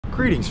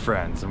Greetings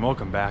friends and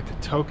welcome back to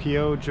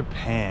Tokyo,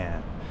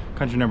 Japan.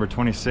 Country number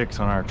 26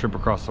 on our trip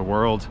across the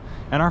world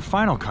and our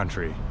final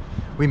country.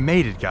 We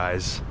made it,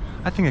 guys.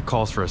 I think it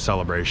calls for a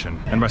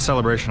celebration. And by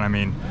celebration I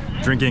mean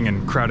drinking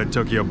in crowded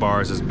Tokyo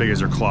bars as big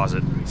as your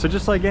closet. So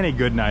just like any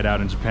good night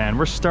out in Japan,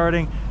 we're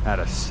starting at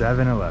a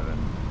 7-Eleven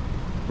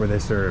where they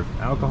serve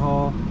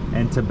alcohol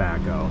and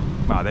tobacco.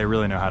 Wow, they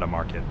really know how to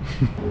market.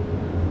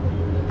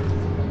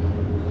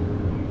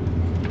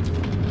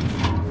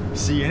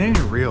 See, and any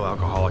real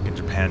alcoholic in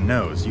Japan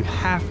knows you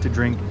have to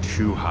drink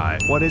Chuhai.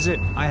 What is it?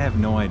 I have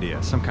no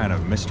idea. Some kind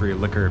of mystery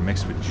liquor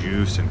mixed with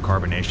juice and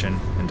carbonation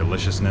and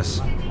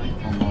deliciousness.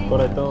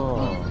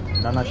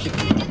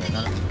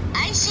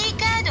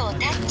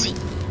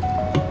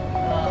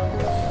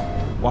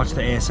 Watch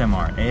the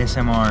ASMR.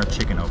 ASMR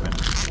chicken open.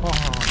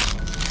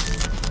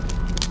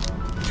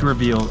 To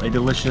reveal a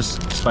delicious,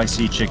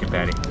 spicy chicken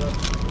patty.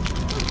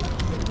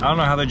 I don't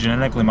know how they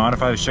genetically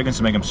modify the chickens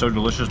to make them so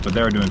delicious, but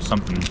they're doing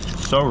something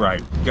so right.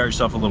 You got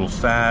yourself a little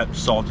fat,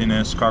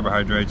 saltiness,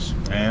 carbohydrates,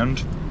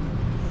 and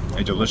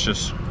a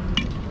delicious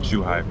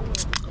Chuhai.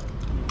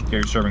 Okay,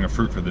 you're serving a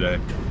fruit for the day.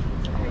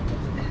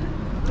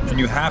 And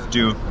you have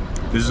to,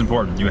 this is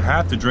important, you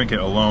have to drink it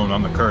alone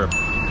on the curb.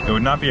 It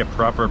would not be a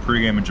proper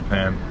pregame in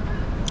Japan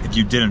if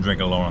you didn't drink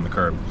it alone on the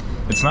curb.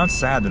 It's not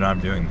sad that I'm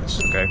doing this,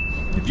 okay?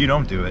 If you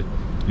don't do it,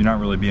 you're not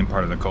really being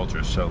part of the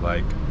culture, so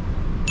like,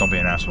 don't be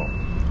an asshole.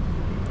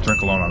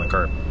 Drink alone on the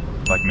curb,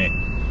 like me.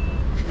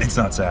 It's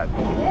not sad.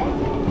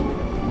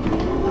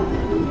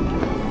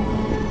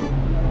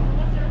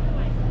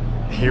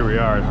 Here we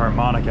are at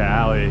Harmonica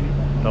Alley,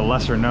 the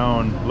lesser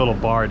known little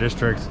bar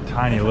district,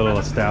 tiny little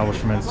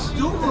establishments,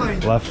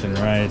 left and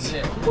right.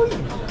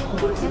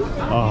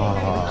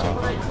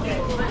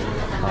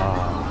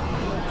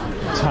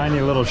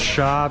 Tiny little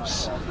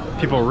shops,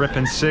 people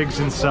ripping cigs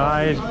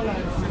inside.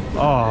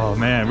 Oh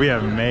man, we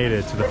have made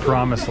it to the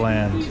promised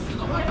land.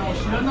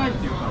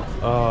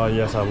 Oh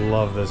yes, I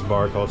love this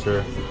bar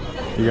culture.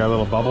 You got a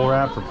little bubble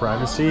wrap for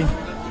privacy.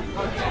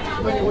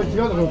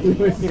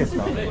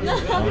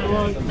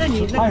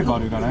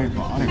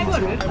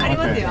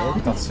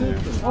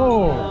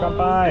 Oh,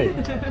 kanpai!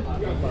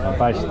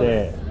 Kanpai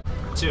shite.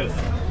 Cheers.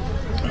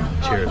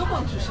 Cheers.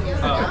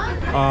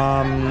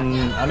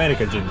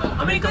 American.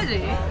 American?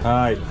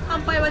 Hi.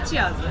 Kanpai wa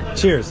cheers.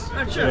 Cheers.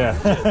 Cheers.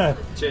 Yeah.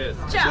 Cheers.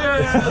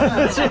 Cheers.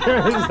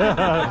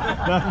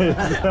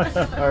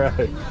 Nice.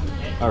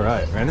 All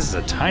right, man. This is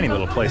a tiny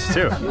little place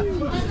too.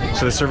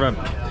 So they serve up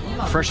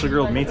freshly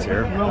grilled meats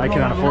here. I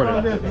cannot afford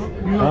it.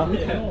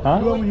 Huh?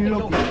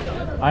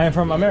 I am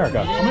from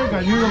America.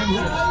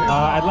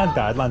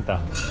 Atlanta.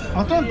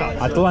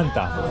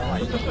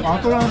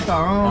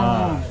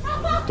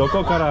 ど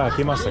こから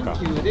来ましたか?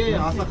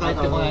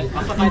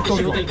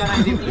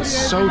 It's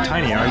so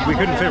tiny. We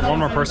couldn't fit one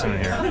more person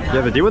in here.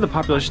 Yeah, they deal with the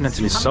population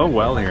density so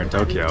well here in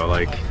Tokyo.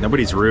 Like,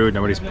 nobody's rude,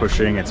 nobody's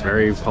pushing. It's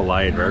very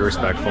polite, very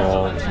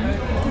respectful.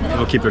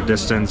 People keep their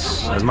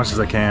distance as much as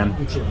they can.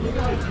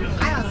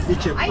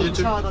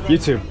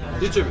 YouTube.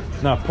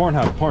 No,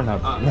 Pornhub.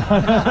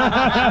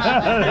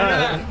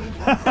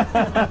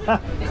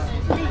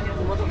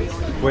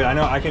 Wait, I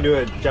know I can do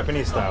it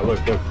Japanese style. Look.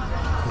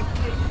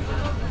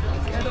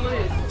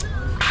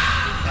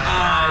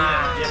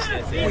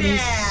 Yes.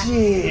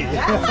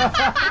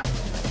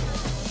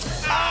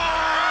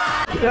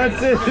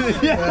 That's it.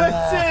 Yeah,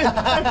 that's it.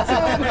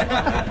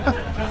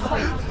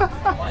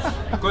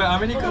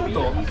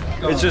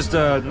 It's just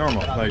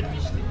normal, like.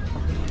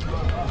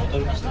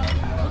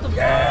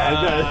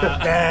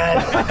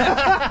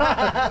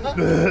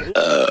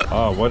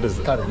 Oh, what is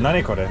it?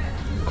 何これ?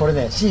 これ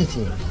ね、シーシ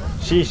ン。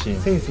シーシ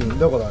ン。センシン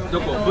どこだ？ど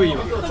こ？部位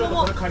は？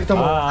太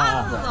もも。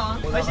あ、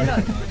そうそう。美味しそう。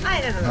は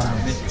い、どうぞ。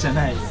めっちゃ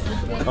ナイス。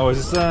Oh, is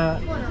this a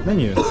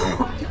menu?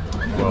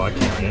 Well, I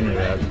can't eat any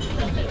of that.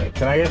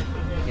 Can I get?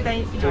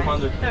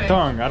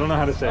 Tongue. I don't know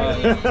how to say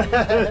it.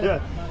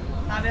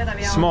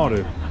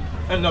 Small.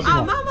 あ、まあ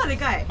まあで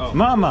かい。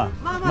まあま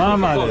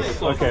あで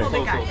す。Okay.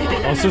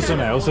 おすす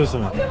め。So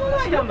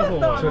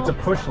it's a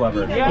push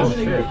lever. Oh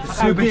shit.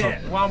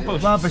 One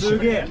push.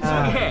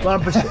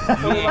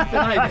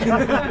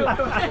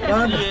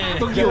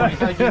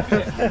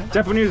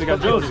 Japanese got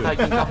上手。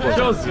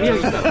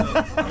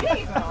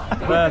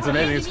That's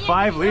amazing. It's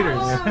 5 liters.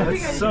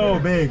 That's so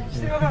big.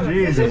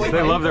 Jesus,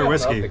 they love their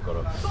whiskey.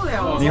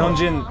 日本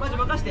人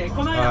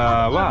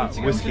は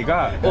ウイスキー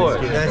が大好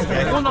きです。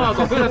こんな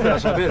のペラペラ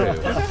喋るよ。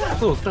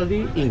そう、スタディ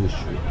イングリッシュ。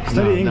ス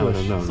タディイングリ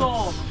ッシュ。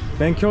そう。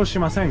勉強し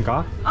ません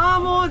か？あ、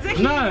もうぜ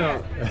ひ。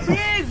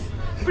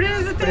プレ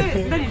ーズっ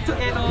て何？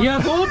いや、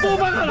相当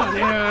バカだ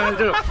ね。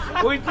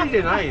追いつい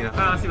てないな。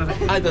あ、すみま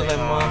せん。ありがとうござい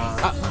ま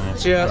す。あ、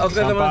チェア、お疲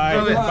れ様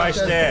です。乾杯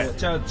して。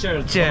チェア。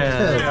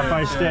乾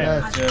杯して。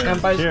乾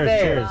杯して。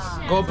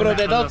GoPro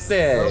で撮って。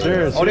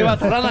俺は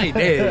撮らない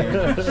で。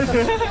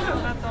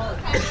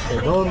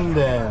飲ん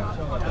で。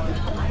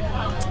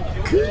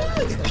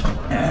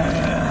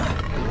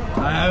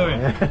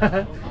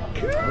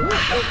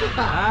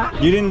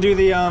You didn't do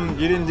the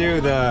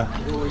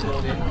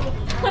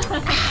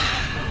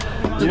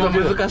ちょっと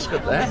難しかっ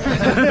たね。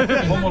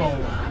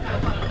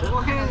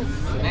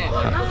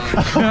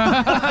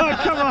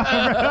Come on,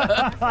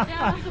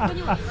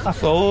 bro.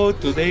 So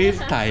today's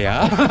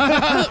tire.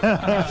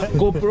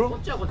 GoPro?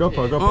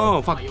 GoPro.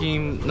 Oh,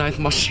 fucking nice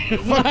machine.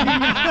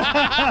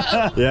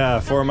 Yeah,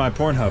 for my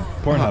Pornhub.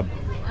 Pornhub?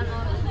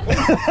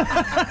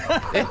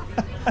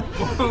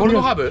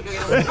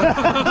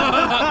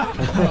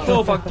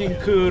 So fucking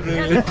cool.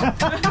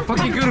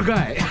 Fucking cool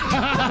guy.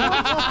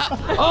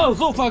 Oh,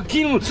 so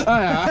fucking.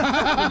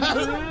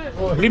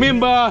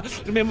 Remember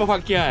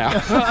fucking.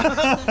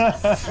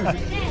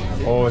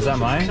 Oh, is that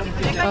mine?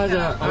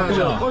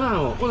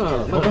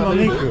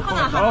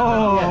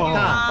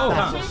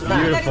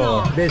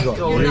 Oh,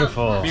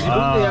 beautiful.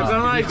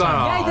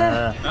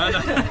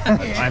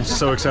 I'm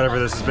so excited for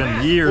this. It's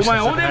been years since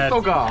I've had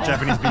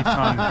Japanese beef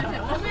tongue.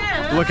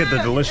 Look at the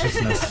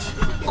deliciousness.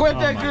 こうやっ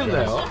て焼くん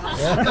だよ。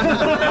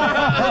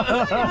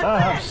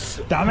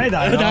ダメ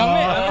だよ。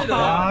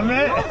ダ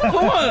メ。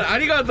あ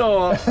りが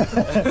とう。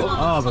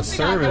Oh, the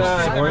service,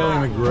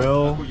 oiling the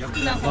grill.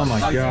 Oh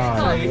my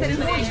god.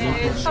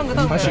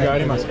 箸があ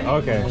りますか?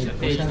 Okay.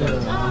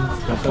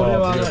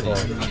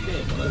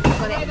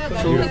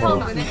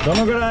 Beautiful. ど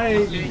のぐら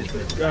い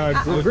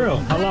grill?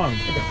 How long?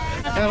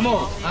 も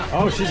う。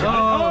Oh, she's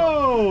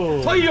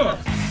oh. Fire.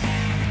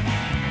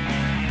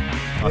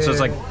 So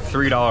it's like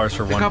 $3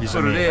 for one piece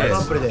of meat.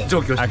 It's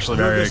actually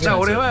very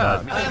expensive.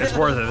 But it's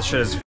worth it. This shit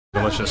is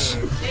delicious.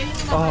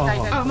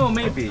 Ah, no,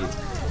 maybe.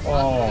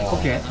 Oh.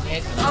 Okay.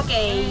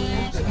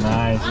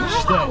 Nice.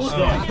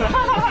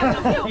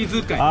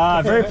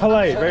 Very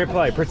polite. Very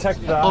polite.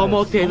 Protect the.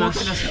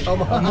 Omotenashi.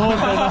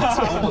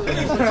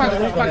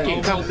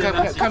 Fucking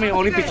come in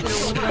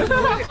Olympics.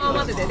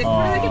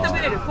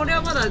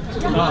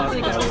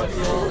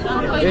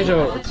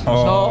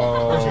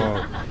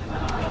 Oh.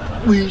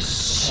 美味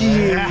し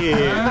い。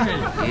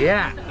い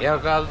や、よ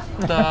かっ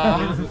た。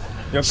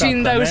死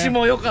んだ牛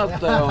もよかっ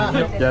たよ。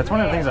 Yeah, it's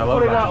one of the things I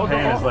love about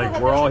Japan is like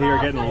we're all here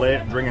getting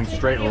lit, drinking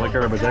straight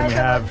liquor, but then we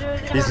have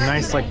these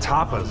nice like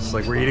tapas.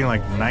 Like we're eating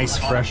like nice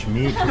fresh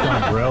meat cooked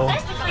on a grill.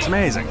 It's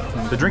amazing.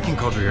 The drinking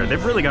culture here,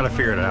 they've really got to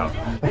figure it out.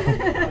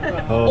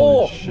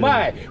 Oh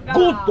my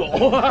god!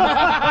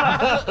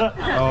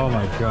 Oh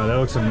my god, that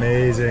looks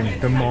amazing.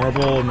 The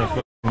marble and the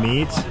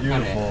meat,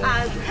 beautiful.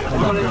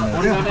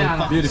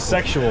 Dude, it's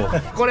sexual.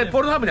 これ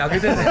ポルノハブにあげ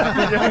てね。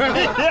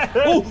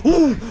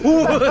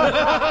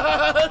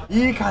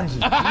いい感じ。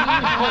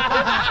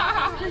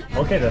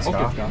Okay です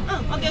か?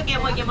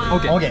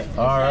 Okay.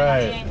 All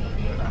right.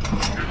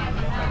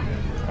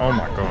 Oh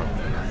my god.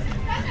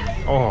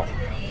 Oh.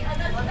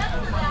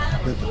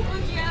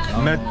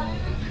 めっ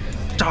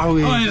ちゃ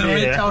美味しい。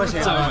めっちゃ美味しい。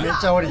めっ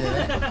ちゃ美味しいね。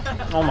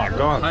Oh my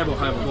god.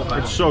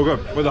 It's so good.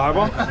 With the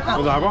highball?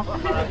 With the highball?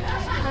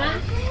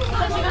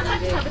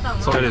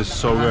 That is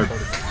so good.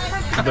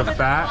 The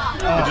fat,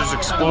 it just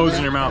explodes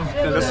in your mouth.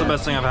 That's the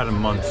best thing I've had in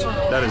months.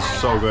 That is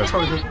so good.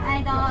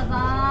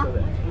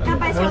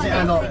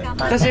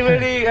 久しぶ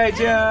り、はい、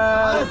じ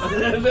ゃあ。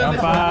乾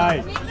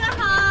杯。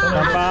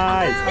乾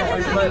杯。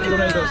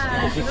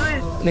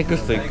ネク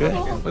スト行く？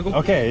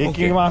 Okay, 行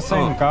きませ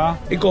んか？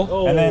行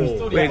こう。And then,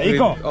 yeah, 行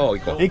こう。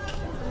行こう。行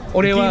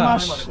俺は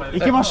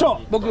行きまし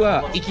ょう。僕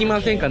は行きま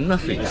せんかな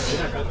すい。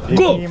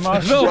行きま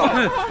しょう。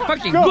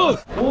Fucking go!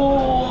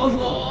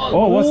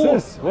 Oh, what's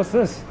this? What's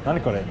this?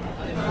 何これ？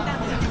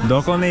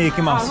どこに行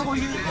きます？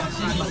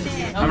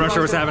 I'm not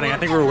sure what's happening. I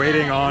think we're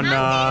waiting on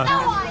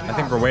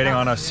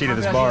a seat at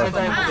this bar.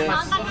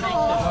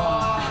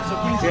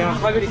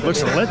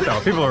 Looks lit though.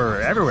 People are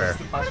everywhere.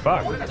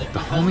 Fuck. The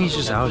homies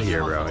just out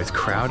here, bro. It's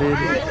crowded.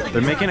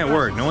 They're making it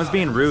work. No one's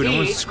being rude. No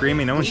one's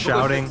screaming. No one's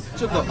shouting.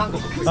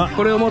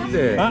 これを持っ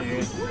て。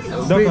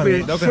どこ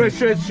に？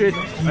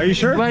 Are you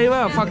sure? 前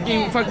はファッキ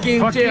ン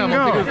チェア持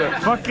ってくるから。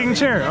Fucking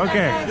chair.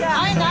 Okay.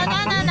 No.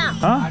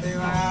 Huh?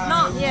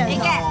 No, yes.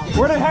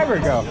 Where did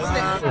Hagrid go?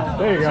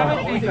 There you go.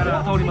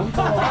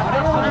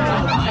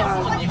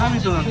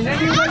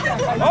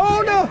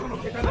 Oh no!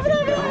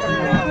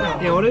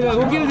 いや、俺が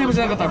動けるデブじ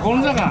ゃなかったらこ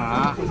んな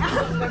か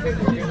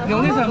な。で、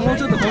お姉さんもう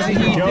ちょっと腰引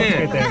いて。気をつ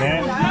けて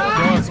ね。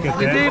気をつけて。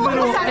で、テーブ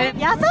ルを。優し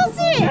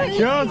い。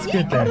気をつ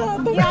けて。You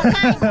are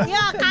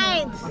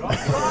kind.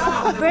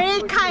 Very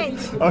kind.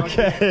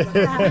 Okay.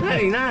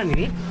 何？なん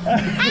で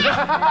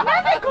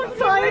こっち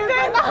は言うて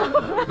んの？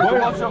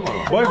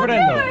ボーイフレ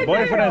ンド。ボー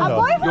イフレンド。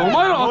お前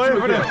らあっち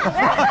向け。こっち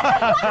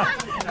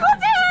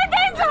言う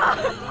てんじゃ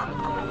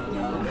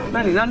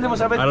ん。何でも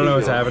喋っていいよ。 I don't know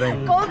what's happening.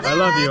 I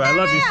love you. I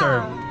love you,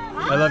 sir.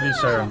 I love you,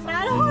 sir.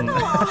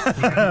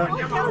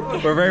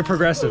 We're very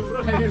progressive.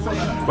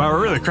 Wow, we're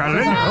really crowded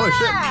in here. Holy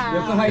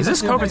shit. Is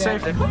this COVID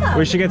safe?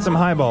 We should get some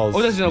highballs.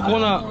 俺たちのコー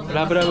ナー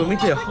ラブラブ見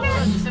てよ。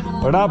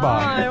ラ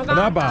バ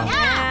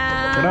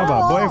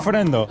ボーイフ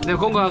レンド。で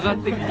今後上がっ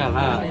てきた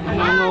ら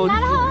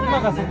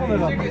今がそこで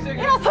だって。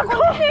今そこ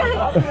でや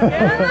ら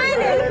ない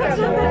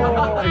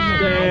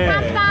で。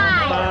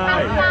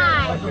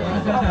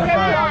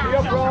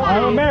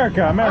I'm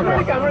America.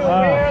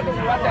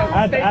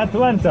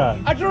 Atlanta.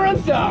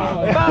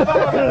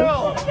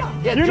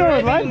 You know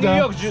Atlanta? New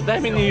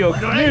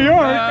York. New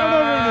York?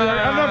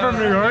 I'm not from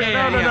New York.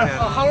 No, no, no.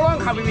 How long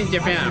have you been in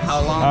Japan?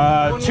 How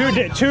long? 2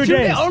 days.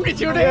 Only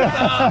 2 days.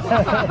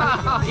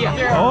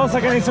 Yeah. 大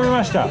阪に住み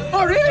ました。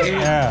 Oh really?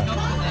 Yeah.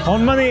 ほ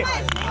んまに。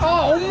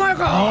 Oh my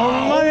god. ほ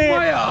んまに。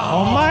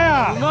ほんま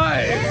や。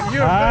 My.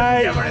 You're は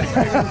い。 very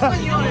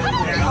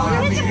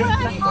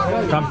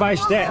乾杯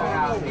して。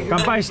乾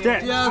杯し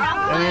て。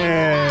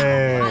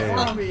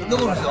ど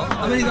この人？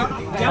アメリカ？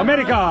アメ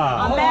リ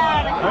カ。アメ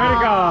リ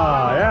カ。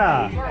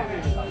Yeah.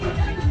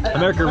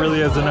 America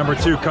really is the number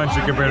 2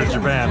 country compared to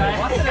Japan.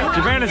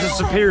 Japan is a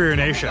superior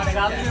nation.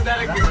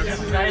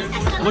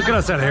 Look at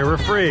us out here, we're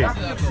free. 結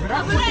構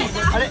楽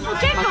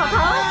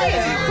しい。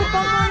ここ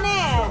もね、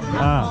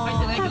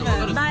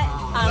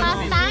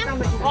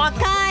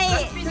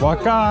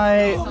若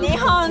い日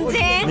本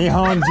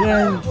人。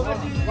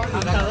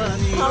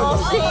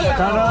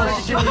楽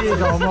しい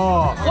と思う。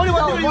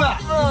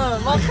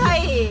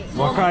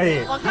若い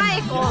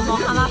子の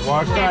話。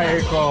若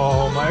い子、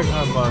お前が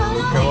ま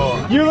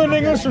ず。You learn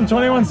English from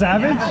 21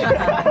 Savage?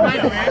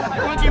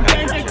 What's your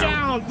bank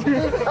account? 21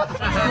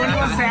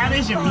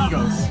 Savage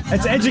Amigos.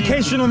 It's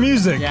educational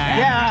music.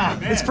 Yeah.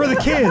 It's for the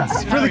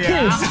kids. For the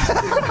kids.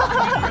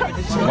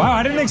 Wow,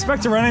 I didn't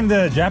expect to run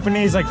into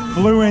Japanese like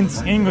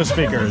fluent English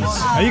speakers.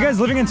 Are you guys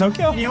living in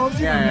Tokyo?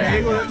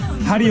 Yeah.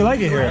 How do you like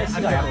it here?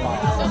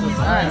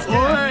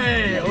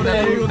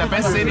 The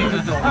best city.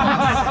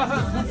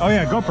 Oh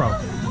yeah, GoPro.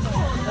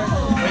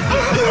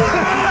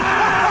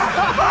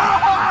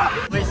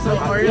 Wait, so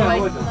are you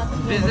like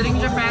visiting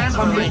Japan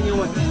or like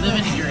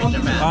living here in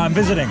Japan? I'm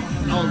visiting.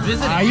 Oh,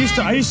 visiting. I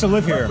used to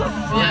live here.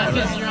 Yeah,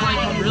 because you're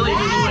like really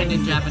fluent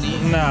in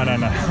Japanese. No.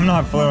 I'm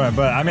not fluent,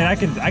 but I mean I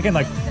can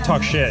like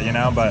talk shit, you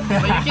know, but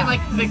But you can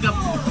like pick up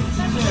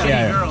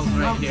shitty girls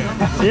right here.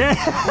 yeah.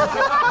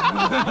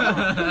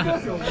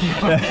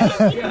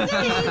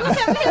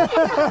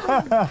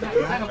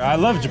 I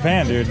love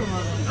Japan, dude.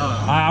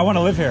 I want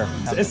to live here.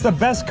 It's the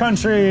best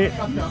country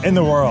in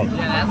the world.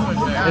 Yeah, that's for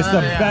sure. It's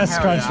the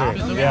best country.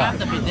 Because we Yeah. have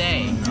the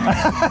bidet.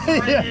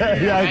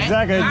 yeah,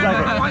 exactly.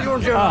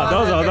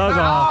 Dozo.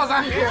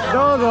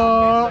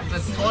 The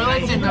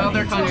toilets in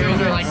other countries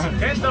are like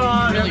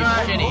really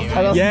shitty.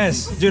 Right?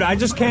 Yes, dude, I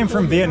just came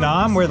from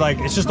Vietnam where like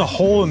it's just a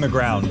hole in the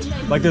ground.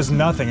 Like there's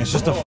nothing. It's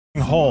just a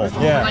f***ing hole.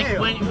 Yeah. Like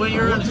when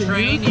you're on a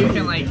train, you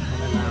can like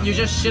you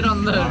just shit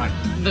on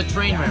the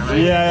train, right?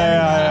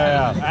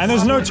 Yeah. And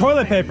there's no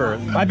toilet paper.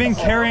 I've been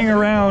carrying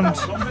around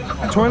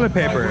toilet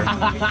paper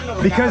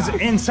because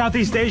in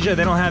Southeast Asia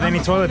they don't have any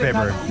toilet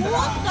paper.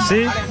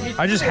 See?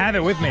 I just have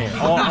it with me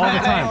all the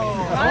time.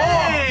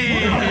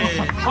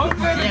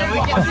 Yeah, we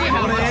can see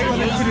how much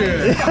you use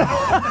it.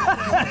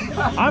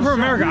 I'm from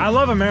America. I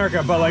love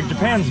America, but like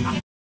Japan's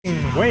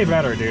way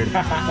better, dude.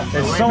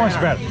 It's so much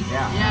better.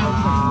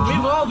 Yeah,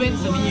 we've all been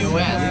to the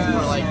U.S.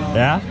 for like.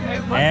 Yeah?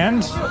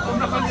 And?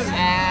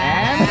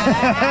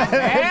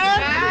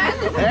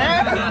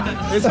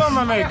 It's from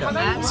America.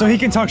 So he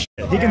can talk shit.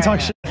 He can talk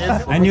shit.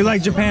 And you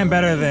like Japan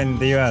better than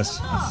the US?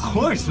 Of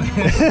course, man.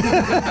 By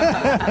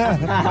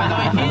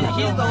the way,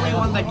 he's the only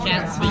one that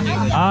can't speak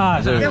English. Ah,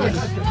 dude. I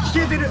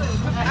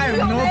am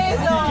not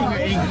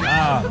speaking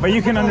English. But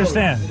you can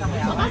understand.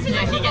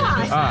 Yeah, he can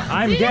understand.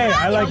 I'm gay.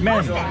 I like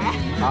men.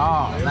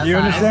 Oh, You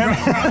understand?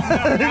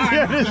 Do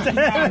you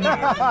understand?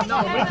 No,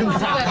 we can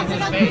see that in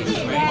his face.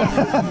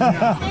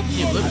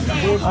 He looks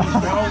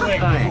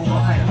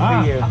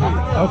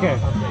Okay.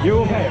 You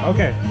will pay.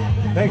 Okay.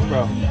 Thanks,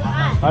 bro.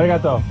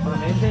 Arigato.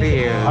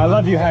 I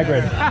love you,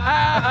 Hagrid.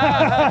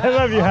 I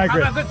love you,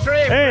 Hagrid. Have a good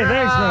trip. Hey,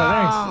 thanks, bro.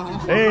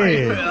 Thanks.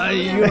 Hey.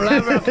 You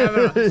love your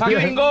camera. You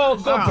can go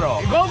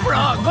GoPro.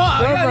 GoPro.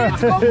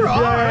 It's GoPro.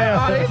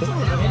 Yeah.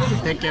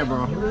 Take care,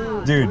 bro.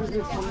 Dude,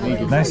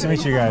 nice to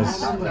meet you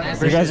guys.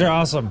 You guys are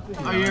awesome.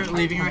 Oh, you're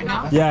leaving right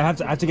now? Yeah, I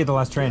have to get the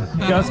last train.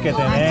 気をつけて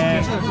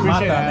ね。ま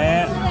た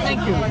ね。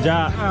じ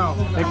ゃあ。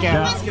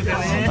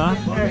Huh?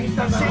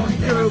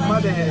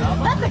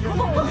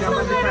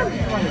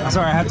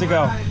 Sorry, I have to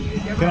go.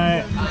 Can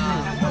I?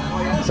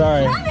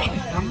 Sorry.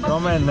 ご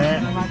めん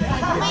ね。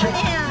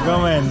ご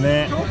めん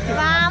ね。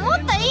わあ、もっ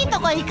といいと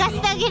こ行かせ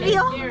てあげる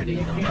よ。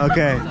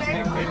 Okay.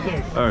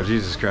 Oh,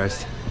 Jesus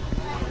Christ.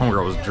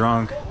 Homegirl was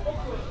drunk.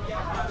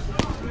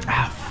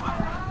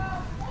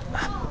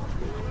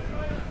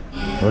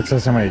 Looks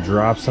like somebody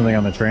dropped something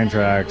on the train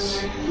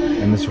tracks,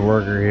 and this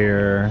worker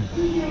here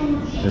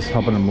is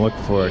helping them look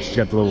for it. She's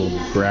got the little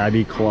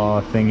grabby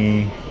claw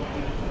thingy.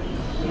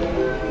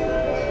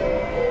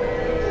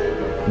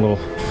 Little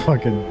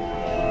fucking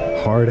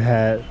hard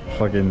hat,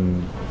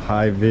 fucking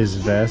high vis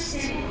vest.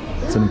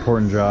 It's an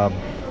important job.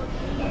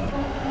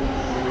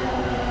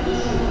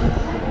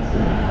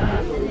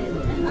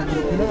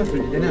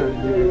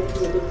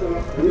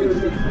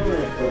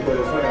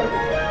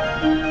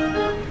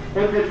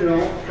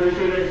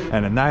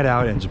 And a night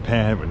out in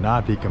Japan would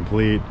not be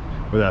complete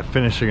without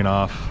finishing it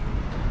off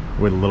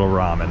with a little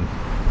ramen.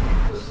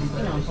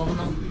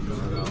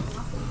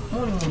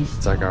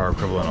 It's like our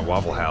equivalent of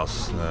Waffle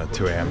House, the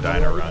 2 a.m.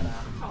 diner run.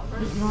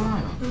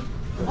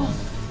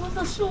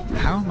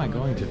 How am I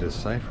going to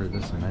decipher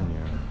this menu?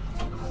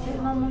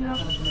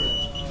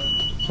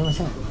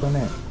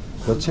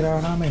 どちら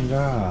のラーメン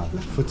が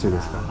普通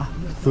ですか？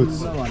普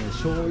通。今はね、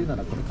醤油な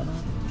らこれかな。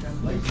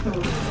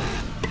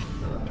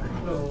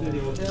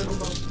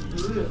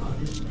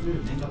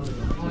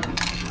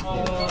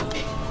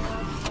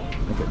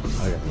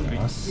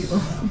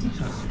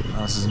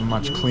This is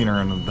much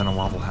cleaner than a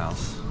Waffle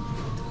House.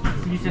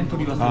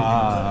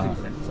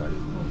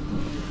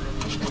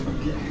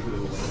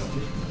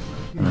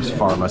 There's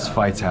far less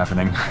fights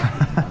happening.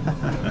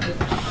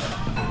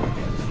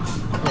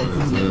 What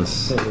is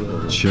this?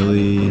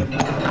 Chili,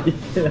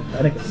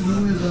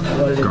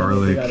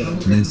 garlic,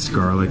 minced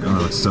garlic. Oh,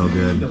 it looks so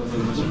good.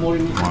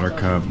 Water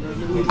cup.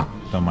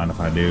 Don't mind if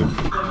I do.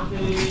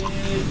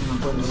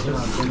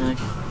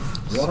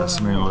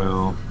 Sesame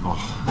oil. Oh,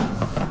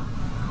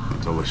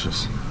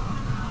 delicious.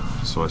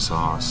 Soy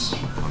sauce.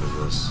 What is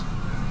this?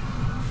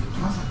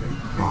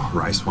 Oh,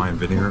 rice wine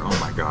vinegar. Oh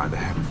my god, they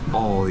have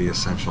all the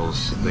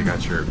essentials. They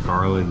got your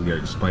garlic, you got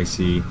your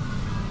spicy,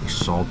 your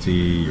salty,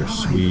 your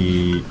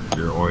sweet,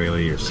 your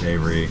oily, your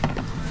savory.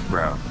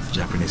 Bro,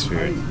 Japanese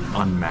food,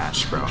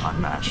 unmatched, bro,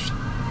 unmatched.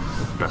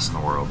 Best in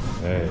the world.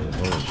 Hey,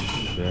 holy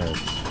shit.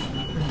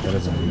 That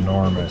is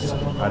enormous.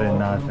 I did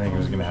not think it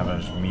was gonna have that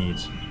much meat.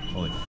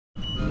 Holy.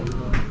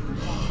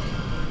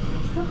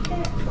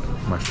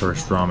 My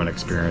first ramen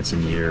experience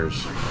in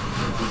years.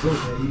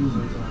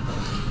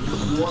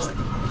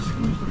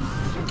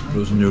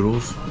 Those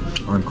noodles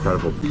are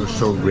incredible. They're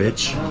so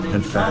rich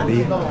and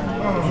fatty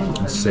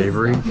and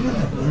savory.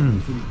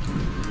 Oh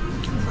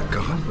my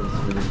god.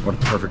 What a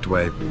perfect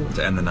way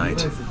to end the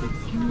night.